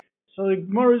So the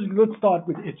Gemara let's start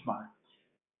with Itmar.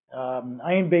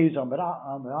 Ayin Beis on the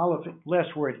Aleph,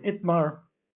 last word Itmar.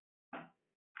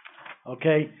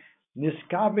 Okay,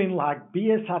 Niskabin lag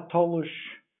bias hatolush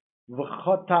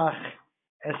v'chotach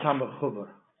es hamechuver.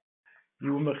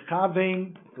 You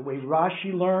mechavein, the way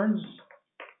Rashi learns,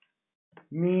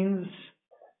 means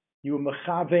you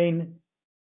mechavein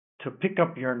to pick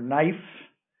up your knife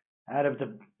out of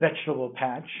the vegetable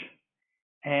patch,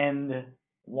 and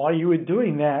while you were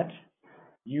doing that,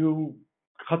 you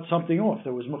cut something off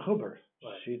that was mechuber.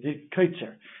 So you did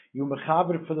kaitzer. You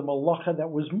mechaber for the malacha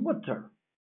that was mutter,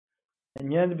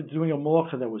 and you ended up doing a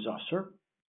malacha that was aser.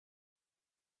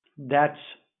 That's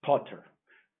potter.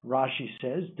 Rashi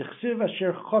says, "D'chsiv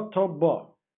asher choto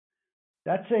bo."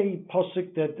 That's a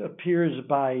pasuk that appears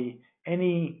by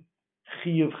any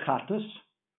chiyuv chatos.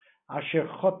 Asher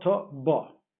choto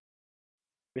bo.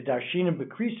 V'darshinim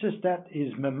bekrisis, that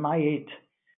is memayet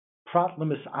prat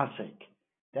lemisasek.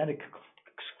 That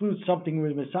excludes something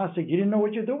with misasek. You didn't know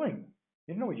what you're doing.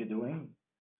 You didn't know what you're doing.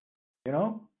 You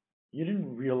know, you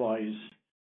didn't realize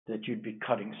that you'd be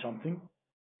cutting something.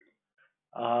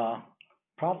 What's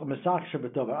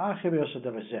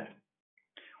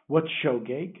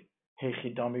shogeg?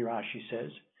 Hechidami, Rashi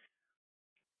says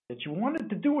that you wanted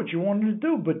to do what you wanted to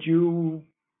do, but you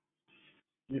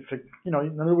know,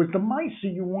 in other words, the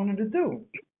ma'aseh you wanted to do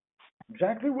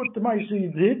exactly what the ma'aseh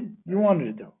you did, you wanted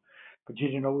to do, but you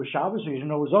didn't know it was Shabbos, or you didn't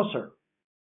know it was Aser.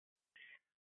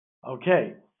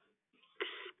 Okay.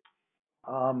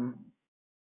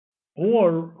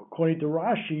 Or according to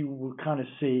Rashi, we'll kind of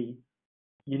see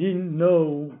you didn't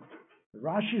know.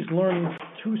 Rashi's learning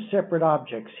two separate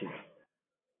objects here.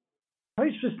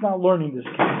 Tosfos not learning this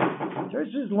case.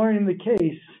 Tosfos is learning the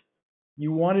case.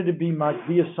 You wanted to be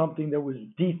via something that was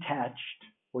detached,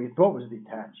 or you thought was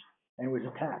detached, and it was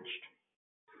attached.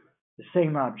 The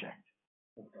same object.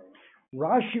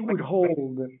 Rashi would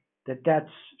hold that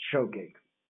that's shogeg,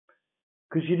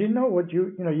 because you didn't know what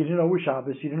you didn't know it was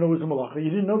Shabbos, you didn't know it was a malacha, you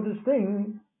didn't know this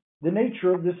thing, the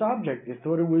nature of this object. You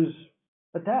thought it was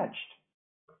attached.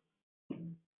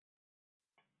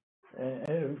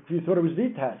 You thought it was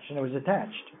detached, and it was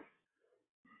attached.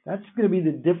 That's going to be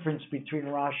the difference between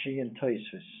Rashi and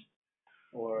Tosfos.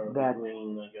 Or that,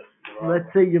 I guess,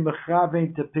 let's say you're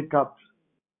mechavein to pick up,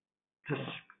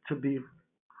 to be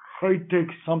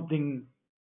take something.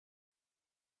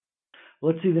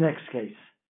 Let's see the next case.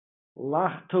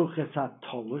 Lachtoch es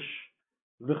hatolush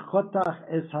v'chotach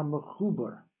es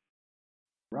hamechuber.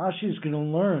 Rashi is going to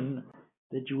learn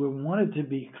that you wanted to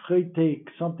be take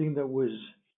something that was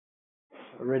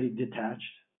already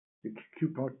detached. The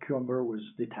cucumber was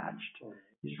detached.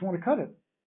 You just want to cut it.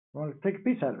 You want to take a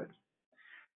piece out of it.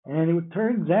 And it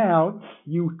turns out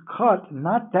you cut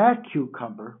not that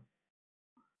cucumber.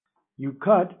 You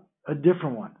cut a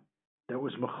different one that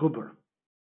was mechuber.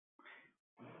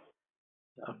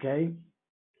 Okay?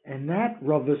 And that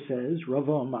Rava says,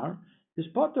 Rava Amar, is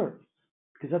potter.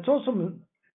 Because that's also,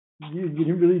 you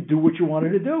didn't really do what you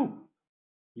wanted to do.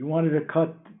 You wanted to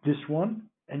cut this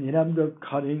one, and you'd end up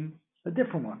cutting a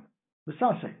different one.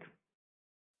 Misasek.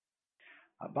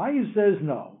 Abaye says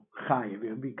no. Chayev.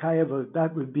 It would be chayev.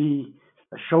 That would be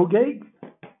a shogeg.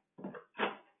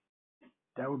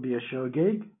 That would be a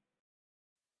shogeg.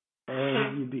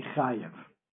 And you'd be chayev.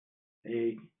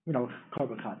 Korban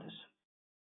chatas.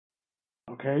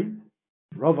 Okay?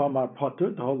 Rav Amar potter,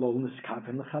 the whole olness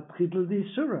kaven lechatchidl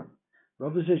di surah.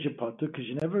 Rav says you're potter because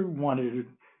you never wanted to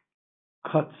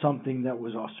cut something that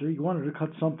was osir. You wanted to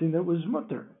cut something that was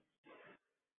mutter.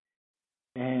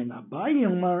 And Abaye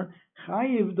Amar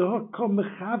chayev dehokom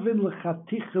mechaven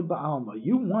lechatich ba'alma.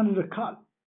 You wanted to cut.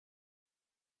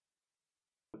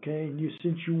 Okay, and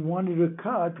since you wanted to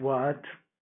cut, what?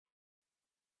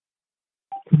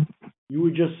 You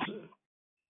were just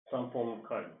some form of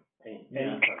cutting.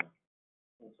 Yeah.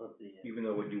 Even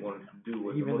though what you wanted to do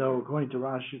was. Even though according to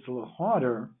Rashi it's a little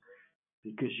harder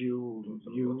because you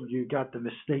got the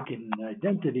mistaken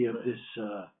identity of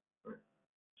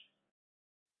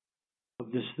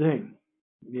this thing.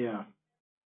 Yeah.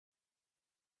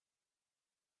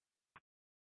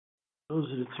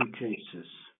 Those are the two cases.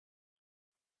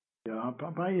 Yeah,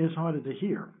 Abaye is harder to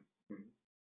hear.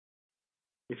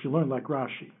 If you learn like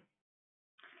Rashi.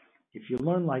 If you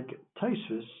learn like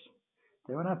Tosfos,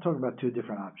 they were not talking about two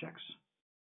different objects.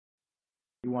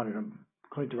 You wanted them,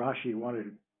 according to Rashi, you wanted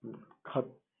to cut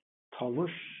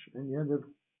talush, and you ended up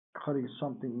cutting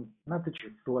something, not that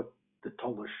you thought the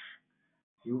talush,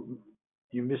 you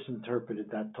misinterpreted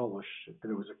that talush, that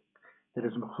it was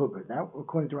mechuber. Now,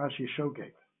 according to Rashi,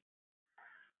 shogeg.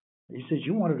 He says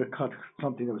you wanted to cut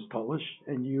something that was talush,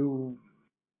 and you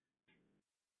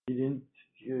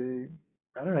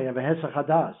I don't know, you have a Hesach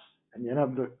Hadas, and you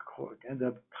end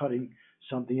up cutting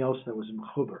something else that was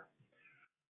Mechuber.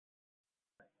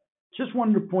 Just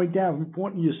wanted to point out,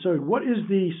 important Yesod, what is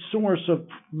the source of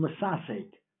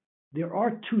Masasek? There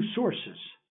are two sources.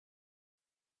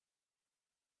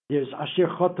 There's Asher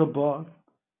Chotaba,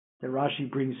 that Rashi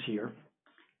brings here.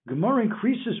 Gemara in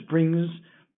Krisis brings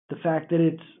the fact that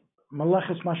it's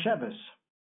Maleches Masheves.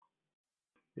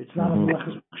 It's not a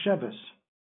Maleches Masheves.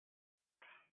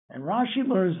 And Rashi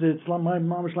learns that it's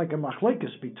almost like a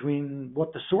machlekes between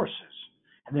what the source is.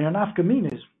 And there are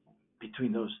nafkaminas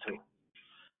between those two.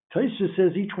 Tosfos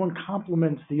says each one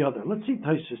complements the other. Let's see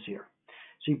Tosfos here.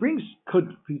 So he brings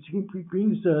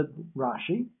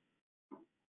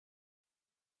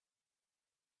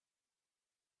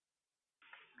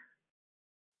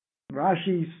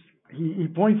Rashi. He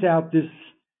points out this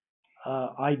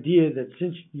idea that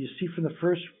since you see from the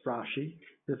first Rashi,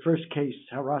 the first case,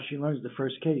 how Rashi learns the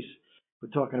first case, we're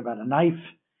talking about a knife,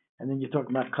 and then you're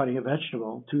talking about cutting a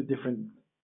vegetable, two different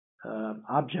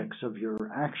objects of your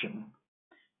action.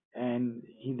 And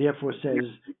he therefore says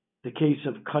the case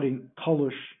of cutting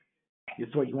kolush, you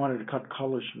thought you wanted to cut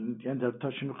kolush and you ended up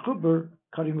touching mechuber.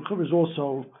 Cutting mechuber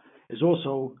is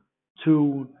also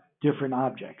two different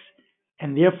objects.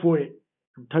 And therefore,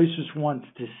 Tosfos wants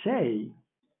to say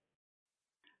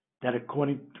that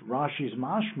according to Rashi's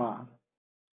mashma,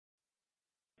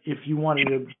 if you wanted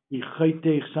to be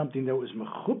chaytech something that was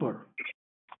mechuber,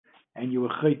 and you were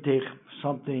chaytech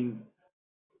something,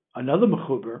 another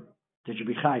mechuber, that should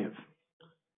be chayev.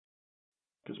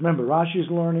 Because remember, Rashi's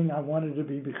learning, I wanted to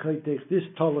be chaytech this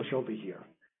talosh over here.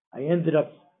 I ended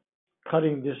up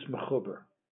cutting this mechuber.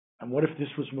 And what if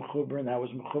this was mechuber and that was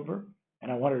mechuber?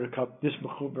 And I wanted to cut this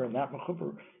mechuber and that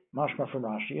mechuber, mashma from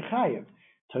Rashi, chayev.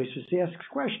 Tosfos asks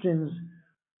questions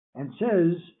and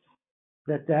says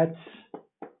that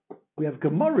we have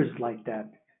Gemaras like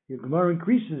that. Your Gemara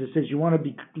increases, it says you want to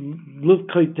be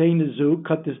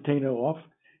cut this taina off,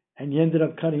 and you ended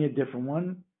up cutting a different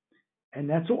one, and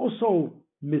that's also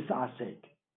misasek.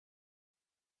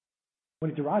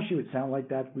 According to Rashi, it would sound like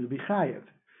that would be chayev.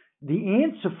 The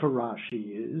answer for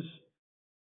Rashi is,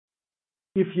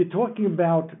 if you're talking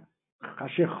about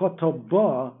Asher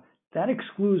Chotaba, that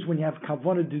excludes when you have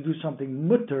kavanah to do something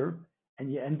mutter and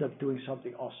you end up doing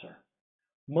something osir.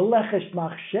 Maleches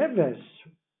machsheves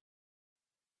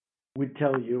would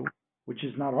tell you, which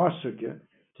is not our sugya,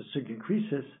 the sugya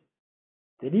increases,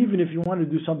 that even if you want to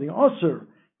do something osir,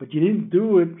 but you didn't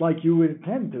do it like you would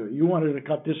intend to, you wanted to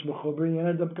cut this mechuber and you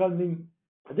ended up cutting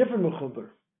a different mechuber,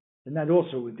 then that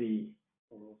also would be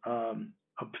a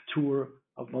p'tur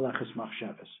of maleches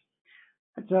machsheves.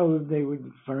 That's how they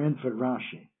would for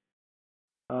Rashi.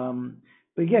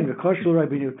 But again, the Koshel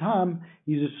Rabbi Tam,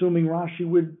 he's assuming Rashi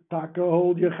would taka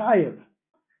hold Yechayev.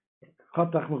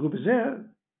 Chatach mechuber,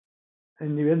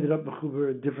 and you ended up mechuber,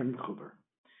 a different mechuber.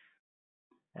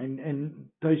 And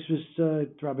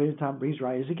Tosfos Rabbi Tam brings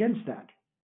rayas against that.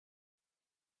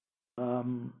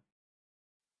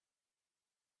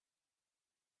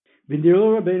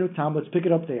 V'ndirlo Rabbi Tam, let's pick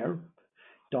it up there.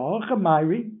 Da'al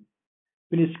chamayri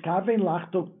v'niskaven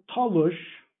lachtok tolush.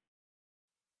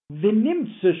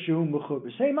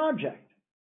 Same object.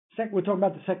 We're talking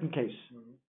about the second case.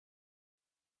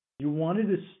 You wanted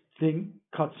this thing,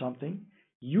 cut something,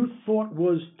 you thought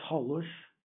was talush,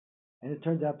 and it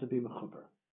turned out to be mechuber.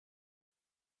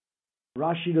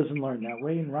 Rashi doesn't learn that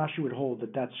way, and Rashi would hold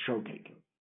that that's shogeg.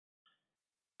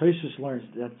 Tosfos learns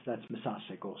that's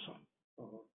misasek also.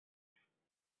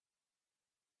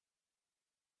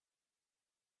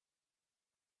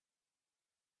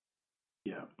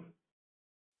 Yeah.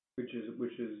 Which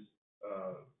is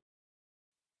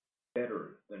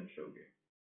better than shogeg.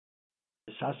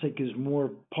 Misasek is more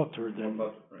potter than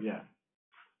right. Yeah.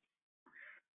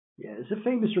 There's a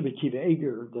famous Rabbi Kiva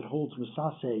Eger that holds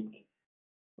misasek.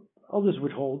 Others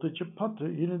would hold that you're potter.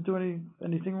 You didn't do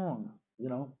anything wrong. You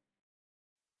know,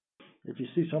 if you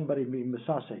see somebody being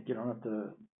misasek, you don't have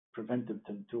to prevent them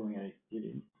from doing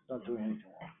anything. Not doing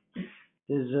anything wrong.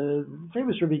 There's a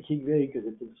famous Rabbi Kiva Eger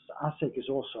that the misasek is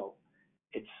also.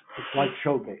 It's like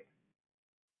shogeg.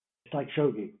 It's like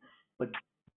shogeg, but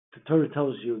the Torah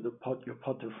tells you you're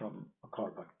potter from a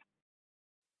korban.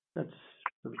 That's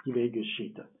the Kivega's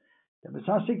shita. The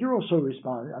misasek, you're also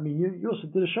responding. I mean, you also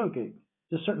did a shogeg.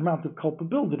 There's a certain amount of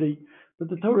culpability, but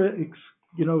the Torah, is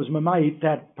mamayit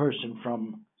that person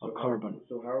from a korban.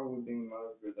 So how are we being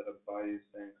motivated that a body is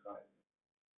saying chai?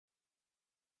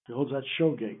 He holds that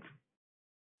shogeg.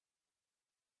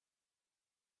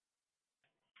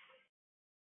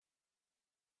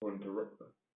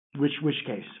 Which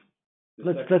case?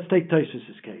 Let's take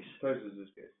Tosfos' case.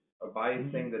 A body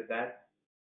is saying that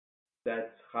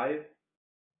that's chayiv.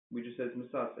 We just said it's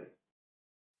misase.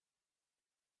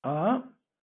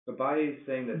 Abaye is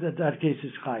saying that case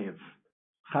is chayiv.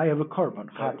 Chayiv a korban,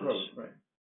 chatas. Right.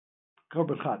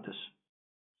 Korban chatas.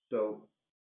 So,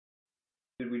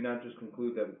 did we not just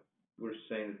conclude that we're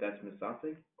saying that that's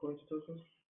misase, according to Tosfos?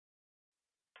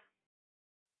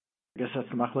 I guess that's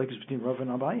the machlekes between Rav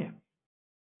and Abaye.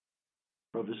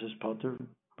 Rav says potter,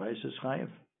 Abaye says chayiv.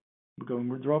 We're going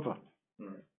with Rava. All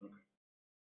right. Okay.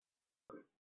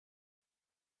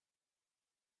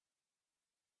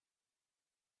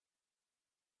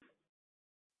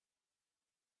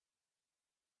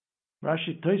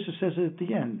 Rashi Tosa says it at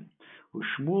the end.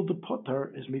 Ushmul the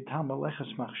potter is mitam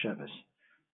aleches machsheves.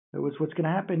 In other words, what's going to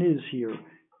happen is here,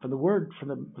 from the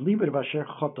libet of Asher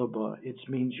Chotoba, it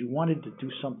means you wanted to do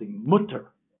something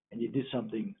mutter and you did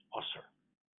something osir.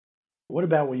 What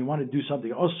about when you want to do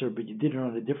something osir but you did it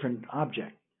on a different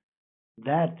object?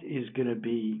 That is going to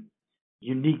be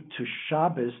unique to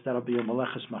Shabbos. That'll be a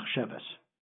maleches machsheves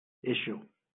issue,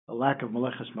 a lack of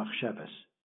maleches machsheves.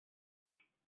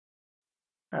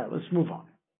 All right, let's move on.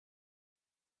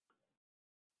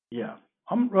 Yeah.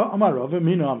 How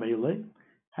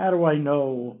do I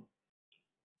know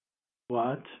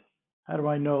what? How do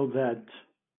I know that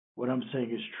what I'm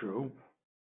saying is true?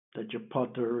 That your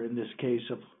potter, in this case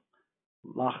of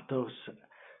lachtos,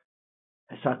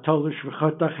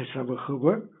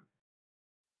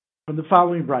 from the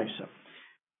following brisa.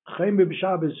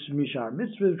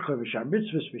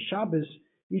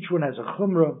 Each one has a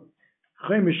chumrah.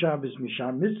 Shabbos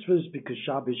mishar mitzvahs, because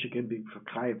Shabbos you can be for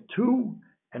chayiv 2,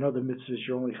 and other mitzvahs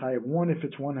you're only chayiv 1 if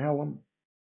it's 1 helam.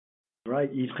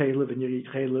 Right? You eat chaylev and you eat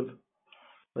chaylev.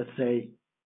 Let's say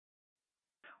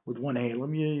with 1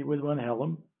 helam,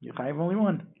 you chayiv only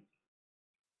 1.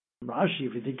 Rashi,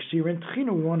 if you think ksira and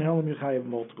tchina with 1 helam, you chayiv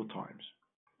multiple times.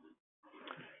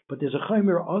 But there's a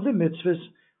chaymer other mitzvahs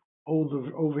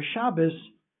over Shabbos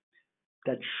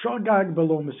that shogag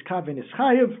below miskavin is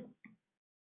chayiv,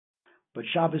 but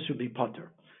Shabbos would be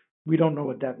potter. We don't know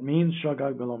what that means.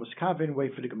 Shogag below miskavin.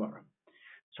 Wait for the Gemara.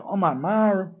 So Omar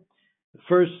Mar, the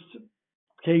first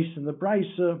case in the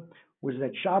brisa was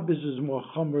that Shabbos is more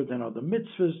chomer than other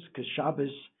mitzvahs, because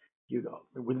Shabbos,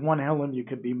 with 1 helam you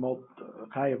could be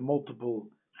chayav multiple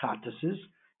chatases,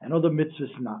 and other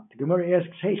mitzvahs not. The Gemara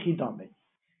asks, hey chidame,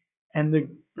 and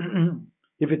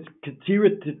if it's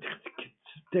ketirat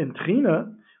and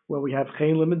tchina, well, we have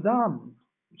chelim and dam,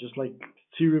 just like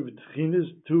ketirat and tchina is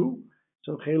 2,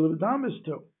 so chelim and dam is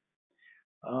 2.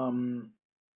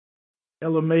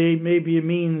 Maybe it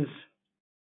means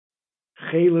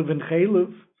chelev and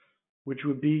chelev, which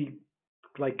would be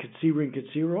like Ketzira and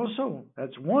Ketzira also.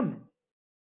 That's 1.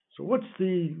 So what's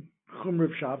the Chumr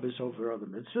of Shabbos over other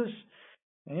mitzvahs?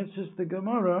 Answers the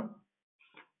Gemara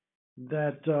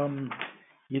that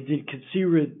you did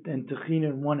Ketzira and Techina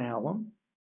in 1 helam,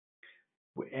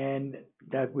 and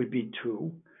that would be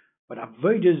 2. But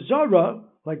Avodah Zara,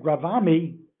 like Rav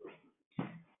Ami,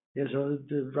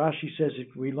 the Rashi says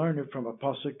it, we learn it from a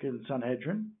pasuk in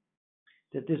Sanhedrin,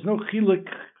 that there's no chiluk,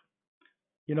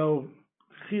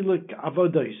 chiluk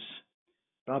avodos,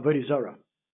 avodah zara.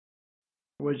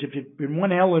 Whereas if you, in 1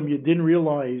 helam you didn't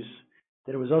realize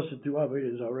that it was also to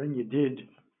avodah zara, and you did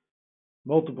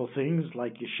multiple things,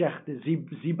 like you shechted,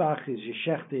 zibach is you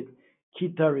shechted,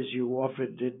 kitar is you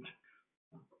offered it,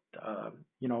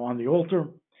 on the altar,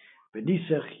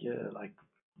 benisech, like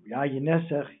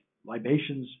yayinesech,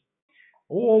 libations,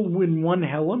 all in 1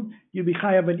 helam, you be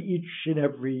chayav in each and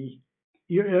every.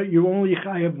 You only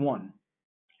chayav 1.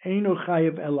 Eino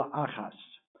chayav ela achas.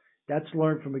 That's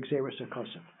learned from Xeris and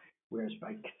Kosev. Whereas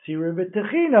by Ketzira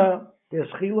v'Techina, there's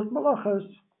chiluk malachas,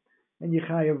 and you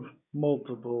chayav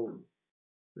multiple,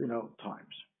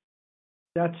 times.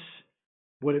 That's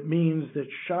what it means that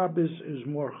Shabbos is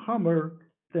more chamer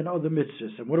than other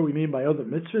mitzvahs. And what do we mean by other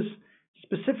mitzvahs?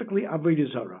 Specifically,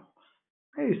 avodah zara.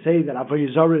 They say that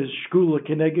avodah zara is shkula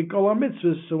keneged kol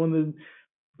mitzvahs. So when the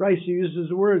Rabbi uses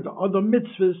the word other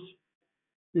mitzvahs,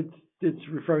 it's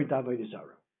referring to avodah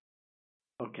zara.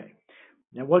 Okay.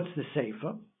 Now, what's the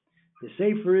sefer? The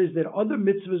sefer is that other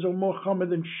mitzvahs are more chamer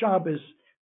than Shabbos.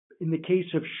 In the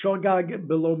case of shogag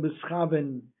below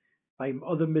mischaven, by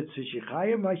other mitzvahs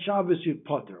yichayim, by Shabbos you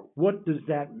potter. What does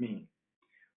that mean?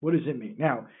 What does it mean?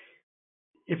 Now,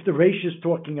 if the Reish is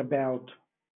talking about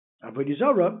avodah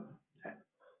zara,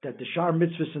 that the shar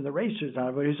mitzvahs in the Reish is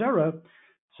avodah zara,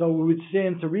 so we would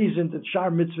stand to reason that shar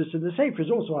mitzvahs in the sefer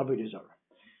is also avodah zara.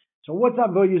 So what's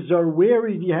avodah zara? Where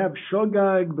do you have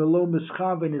shogag below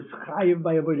mischaven is chayiv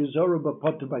by avodah zara but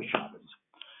potter by Shabbos?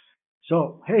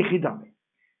 So hey chidami,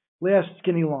 last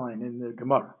skinny line in the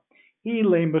Gemara. If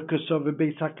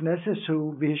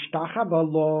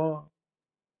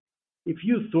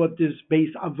you thought this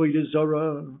base avodah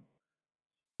zarah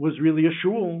was really a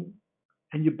shul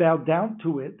and you bowed down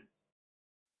to it,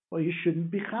 well, you shouldn't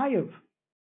be chayav.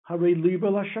 Harei libo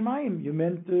l'shamayim. You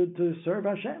meant to serve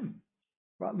Hashem.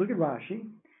 Look at Rashi.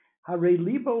 Harei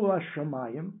libo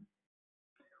l'shamayim.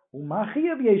 Uma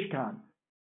chiyav yeshkan.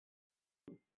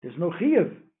 There's no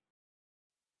chiyav.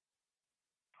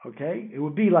 Okay, it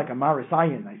would be like a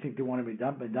marasayan. I think they want to be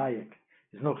done by dayak.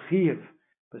 There's no chiyav,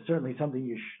 but certainly something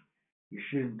you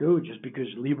shouldn't do just because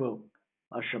libo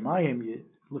l'shamayim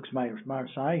looks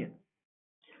marasayan.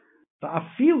 But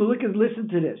afilu, listen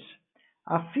to this.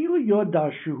 Afilu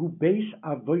yodashu hu beis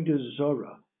avodah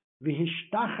zora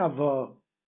v'hishtachava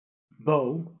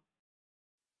bo.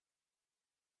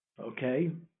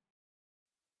 Okay.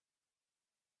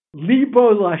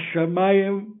 Libo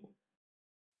l'shamayim,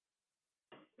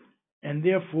 and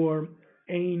therefore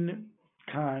ein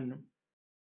kan,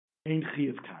 ein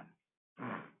chiyav kan.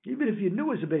 Even if you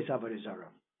knew it was a beis avodah zara,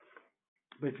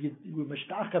 but if you were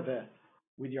mishtachava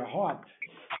with your heart,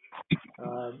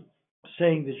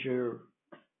 saying that you're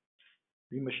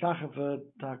mishtachava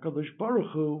to HaKadosh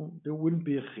Baruch Hu, there wouldn't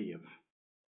be a chiyav.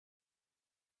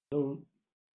 So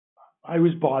I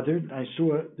was bothered. I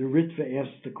saw the Ritva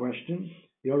asked the question,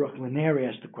 the Aruch L'Ner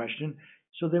asked the question.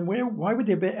 So then, why would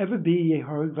there ever be a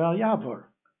Harag Val Yavar?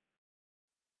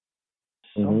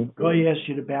 Some guy asks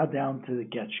you to bow down to the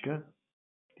Getchka.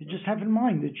 You just have in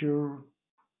mind that you're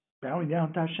bowing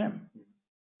down to Hashem.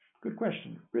 Good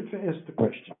question. Ritva asked the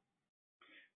question.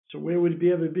 So where would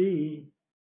it ever be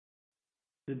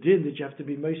the din that you have to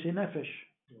be Meisei Nefesh?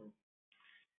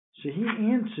 So he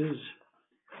answers,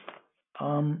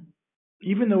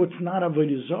 even though it's not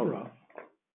Avodah Zarah,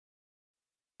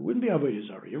 it wouldn't be Avodah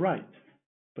Zarah, you're right.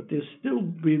 But there's still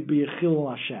be a Chilul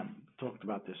Hashem. We talked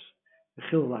about this. The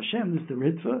Chilul Hashem is the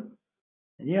Ritva,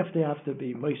 and you have to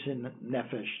be Meisei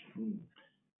Nefesh,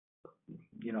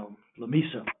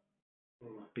 Lamisa,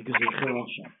 because of Chilul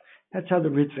Hashem. That's how the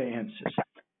Ritva answers.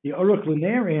 The Aruch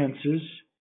L'Ner answers,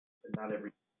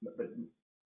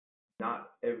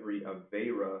 not every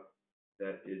Aveira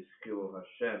that is Chilul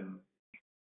Hashem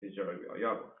is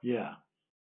Yahweh. Yeah,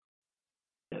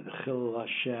 the Chilul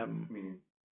Hashem. I mean,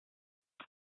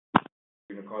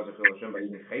 you're going to cause a Chilul Hashem by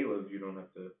eating chaylev, you don't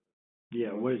have to.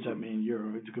 Yeah, what does that mean?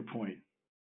 It's a good point.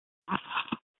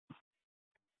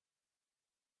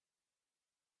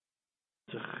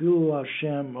 It's a Chilul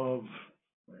Hashem of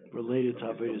related to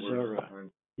Avodah Zarah.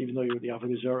 Even though you were the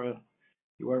Avodah Zarah,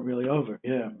 you weren't really over.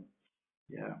 Yeah.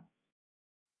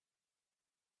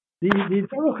 The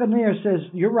Aruch L'Ner says,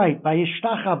 you're right, by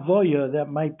Ishtach Avoya, that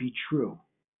might be true.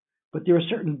 But there are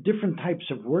certain different types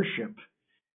of worship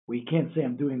where you can't say,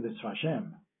 I'm doing this for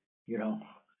Hashem.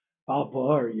 Baal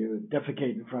Pa'or, you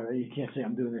defecate in front of it, you can't say,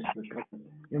 I'm doing this for God. You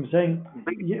know what I'm saying?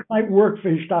 It might work for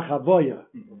Ishtach Avoya.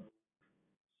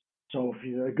 So if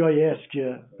a guy asks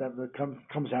you, that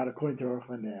comes out according to Aruch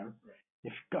L'Ner,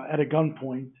 if at a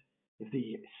gunpoint, if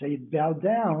they say bow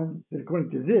down, then according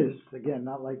to this, again,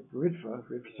 not like Ritva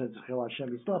says Chil Hashem,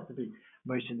 you still have to be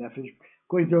Meisei Nefesh.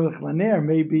 According to Aruch L'Ner,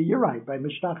 maybe you're right. By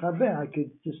Mishtach Haveh, I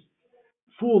could just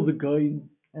fool the guy,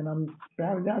 and I'm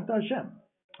bowing down to Hashem.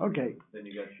 Okay. Then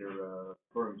you got your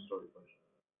Purim story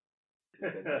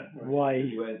question. Why?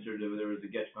 You answered there was a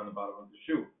getch on the bottom of the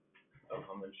shoe, of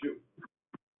Haman's shoe.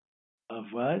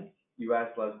 Of what? You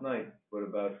asked last night, what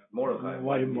about Mordechai?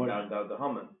 Why did Mordechai? He bowed down to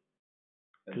Haman.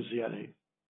 Because he had a...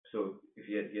 So if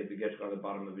he had the getch on the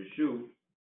bottom of his shoe,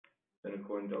 then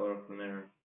according to Aruch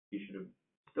L'Ner, he should have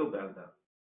still bowed down.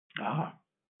 Ah,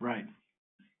 right.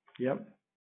 Yep.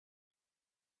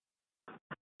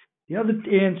 The other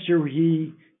answer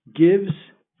he gives,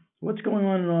 what's going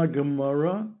on in our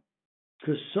Gemara?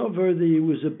 Because Sover, he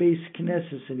was a base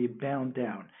Knesset and he bowed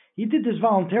down. He did this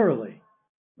voluntarily.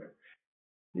 Right.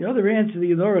 The other answer,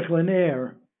 the Aruch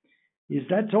L'Ner, is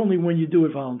that's only when you do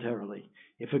it voluntarily.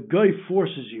 If a guy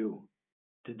forces you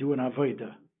to do an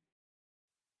avodah,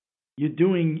 you're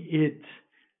doing it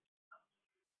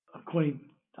according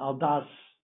to Al Das,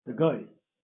 the guy.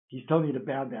 He's telling you to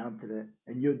bow down to that,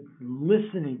 and you're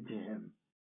listening to him.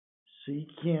 So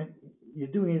you're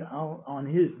doing it on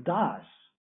his Das.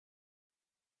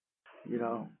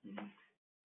 Yeah.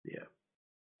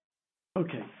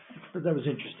 Okay, but that was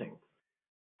interesting.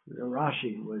 The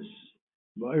Rashi was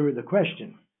over the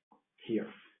question here.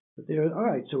 But all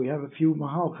right, so we have a few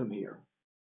Mahalchim here.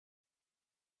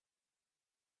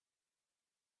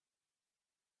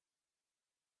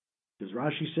 Because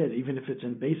Rashi said, even if it's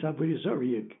in Beis Avodah Zarah,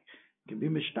 you can be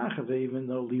Mishtachave even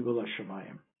though Libo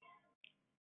L'Shamayim.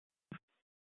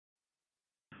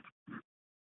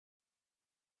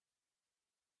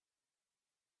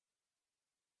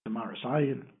 Samaras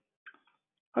Ayin.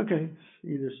 Okay,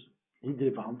 either he did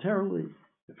it voluntarily.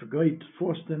 If a guy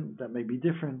forced him, that may be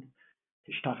different.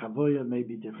 Ishtachavoya may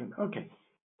be different. Okay.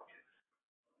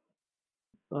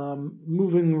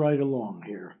 Moving right along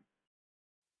here.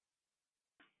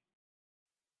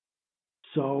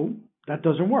 So that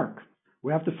doesn't work.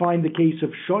 We have to find the case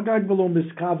of Shogag V'lo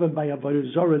Miskaven by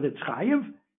Avodah Zarah that's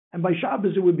Chayev, and by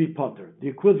Shabbos it would be Potter, the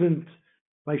equivalent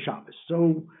by Shabbos.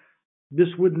 So this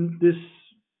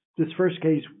first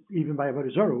case, even by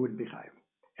Avodah Zarah, wouldn't be Chayev.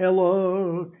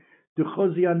 Ella, the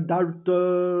Chozi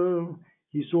Andarta,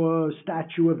 he saw a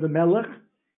statue of the Melech,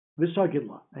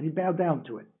 V'sagidla, and he bowed down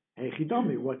to it. Hey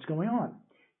Chidomi, what's going on?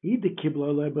 If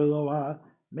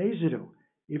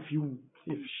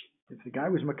the guy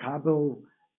was makabel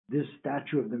this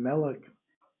statue of the Melech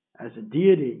as a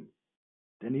deity,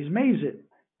 then he's mezid.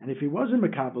 And if he wasn't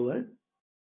makabel it,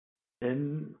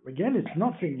 then again it's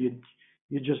nothing.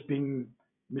 You're just being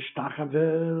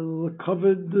mishtachavel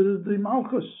covered the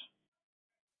malchus.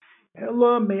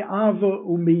 Ela me'ava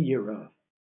u'miyira.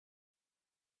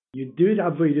 You did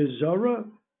avodah zarah,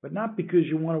 but not because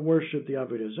you want to worship the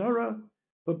avodah zarah,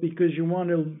 but because you want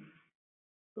to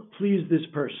please this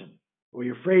person, or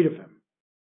you're afraid of him.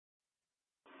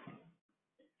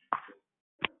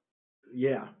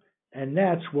 Yeah, and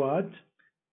that's what?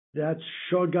 That's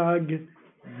shogag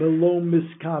below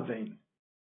miskaven.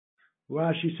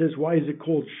 Rashi says, why is it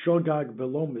called shogag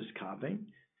below miskaven?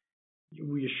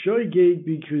 You shogeg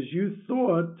because you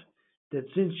thought that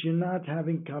since you're not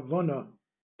having kavana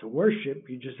to worship,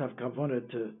 you just have kavana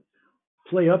to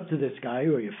play up to this guy,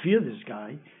 or you fear this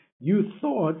guy, you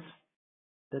thought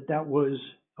that was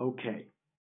okay.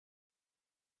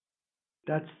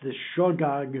 That's the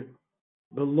shogag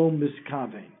below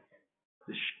miskaven.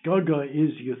 The shgaga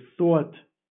is you thought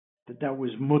that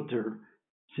was mutter,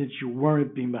 since you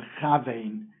weren't being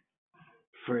mechavein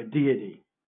for a deity,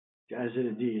 as in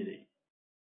a deity.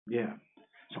 Yeah.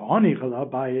 So Anichal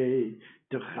Abaye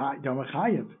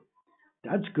Damachayev.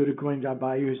 That's good according to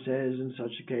Abaye, who says in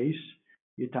such a case,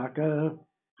 Yitaka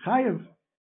Chayev,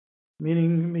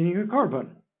 meaning a korban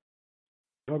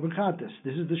chatas.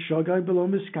 This is the shogai below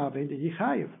miskaven that you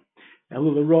chayev.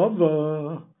 Elul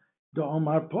Rava the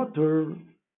Omar Potter.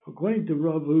 According to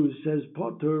Rabbi, who says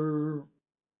Potter,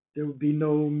 there would be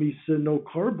no misa, no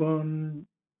korban.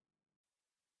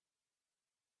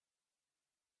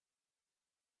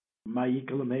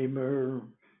 Ma'ikal Meimer.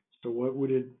 So what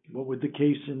would the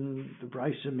case in the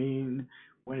Brisa mean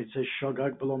when it says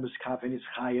shogag below miskaven is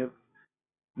chayev?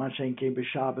 Mashen came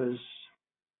b'Shabbos.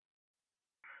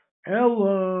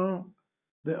 Ella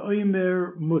the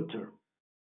oimer mutter.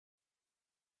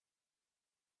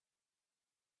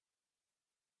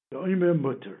 The oimer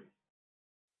mutter.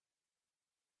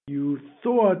 You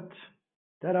thought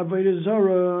that avodah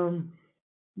zarah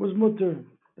was mutter.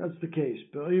 That's the case.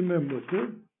 But oimer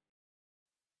mutter.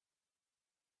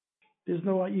 There's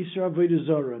no Isra avodah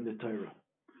zarah in the Torah.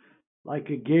 Like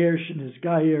a gersh and his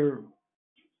gayer,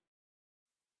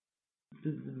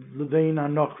 levein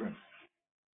anochron.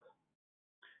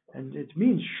 And it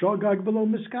means shogag below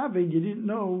miskaven. You didn't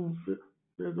know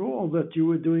at all that you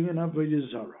were doing an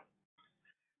avodah zarah.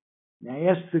 Now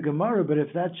I asked the Gemara, but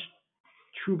if that's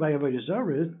true by avodah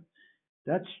zarah,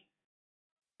 it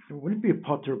wouldn't be a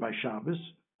potter by Shabbos.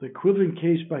 The equivalent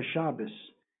case by Shabbos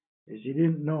is you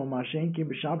didn't know Mashen came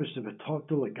b'Shabbos to talk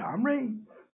to Lagamre.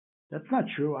 That's not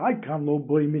true. I can't lo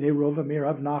boy mine rova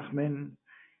mirav nachmen.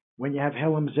 When you have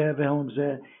helam zeh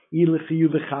ilichiyu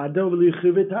v'chada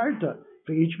v'lichiyu v'tarta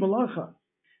for each malacha.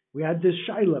 We had this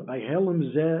shaila by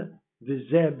helam zeh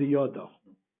v'zeh biyodo.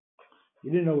 You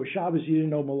didn't know Shabbos. You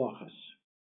didn't know malachas.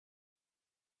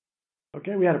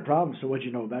 Okay, we had a problem. So what did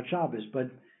you know about Shabbos? But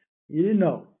you didn't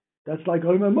know. That's like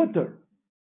oimer mutter.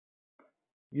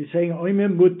 You're saying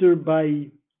oimer mutter by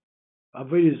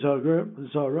avodah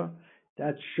zarah.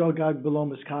 That's shogag below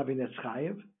miskaven. That's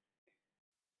chayev.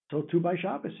 So too by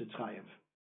Shabbos it's chayev.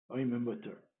 Oimer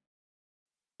mutter.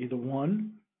 Either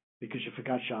one because you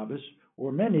forgot Shabbos,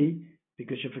 or many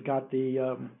because you forgot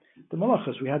the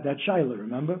malachas. We had that shaila.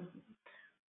 Remember?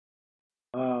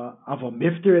 Avo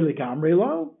mifter legamre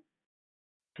lo.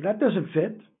 So that doesn't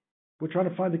fit. We're trying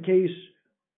to find the case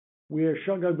where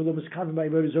shogag below miskaven by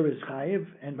avodah zarah is chayev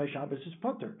and by Shabbos is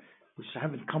potter. We just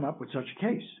haven't come up with such a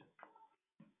case.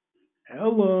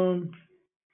 Hello.